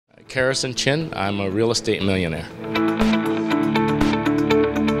Carrison Chin. I'm a real estate millionaire.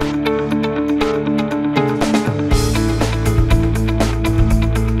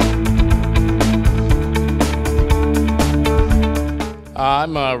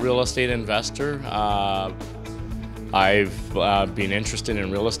 I'm a real estate investor. I've been interested in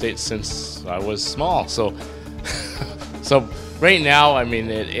real estate since I was small. So right now, I mean,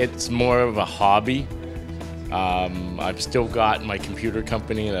 it's more of a hobby. I've still got my computer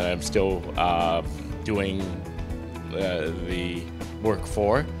company that I'm still doing the work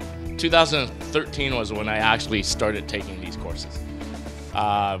for. 2013 was when I actually started taking these courses.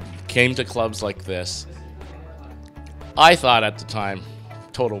 Came to clubs like this. I thought at the time,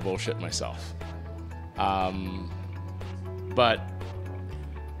 total bullshit myself. But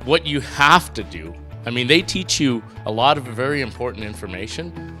what you have to do, I mean, they teach you a lot of very important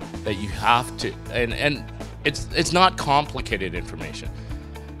information that you have to, and it's not complicated information,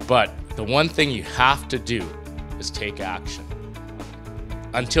 but the one thing you have to do is take action.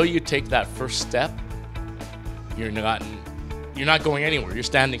 Until you take that first step, you're not going anywhere. You're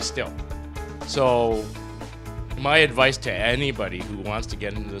standing still. So my advice to anybody who wants to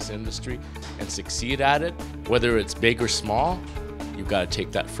get into this industry and succeed at it, whether it's big or small, you've got to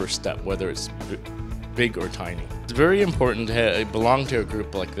take that first step, whether it's big or tiny. It's very important to belong to a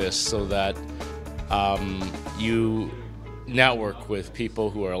group like this so that you network with people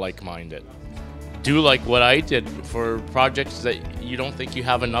who are like-minded. Do like what I did for projects that you don't think you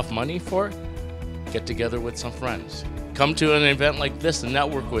have enough money for. Get together with some friends. Come to an event like this and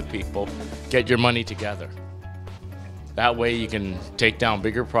network with people. Get your money together. That way you can take down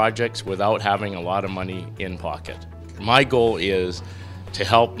bigger projects without having a lot of money in pocket. My goal is to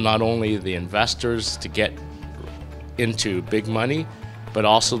help not only the investors to get into big money, but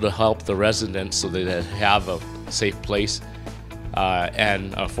also to help the residents so that they have a safe place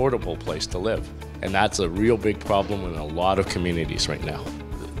and affordable place to live. And that's a real big problem in a lot of communities right now.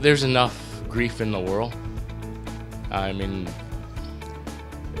 There's enough grief in the world. I mean,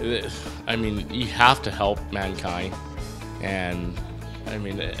 you have to help mankind. And I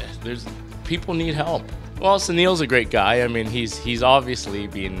mean, people need help. Well, Sunil's a great guy. I mean, he's obviously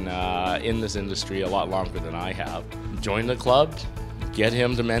been in this industry a lot longer than I have. Join the club, get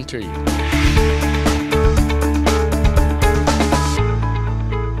him to mentor you.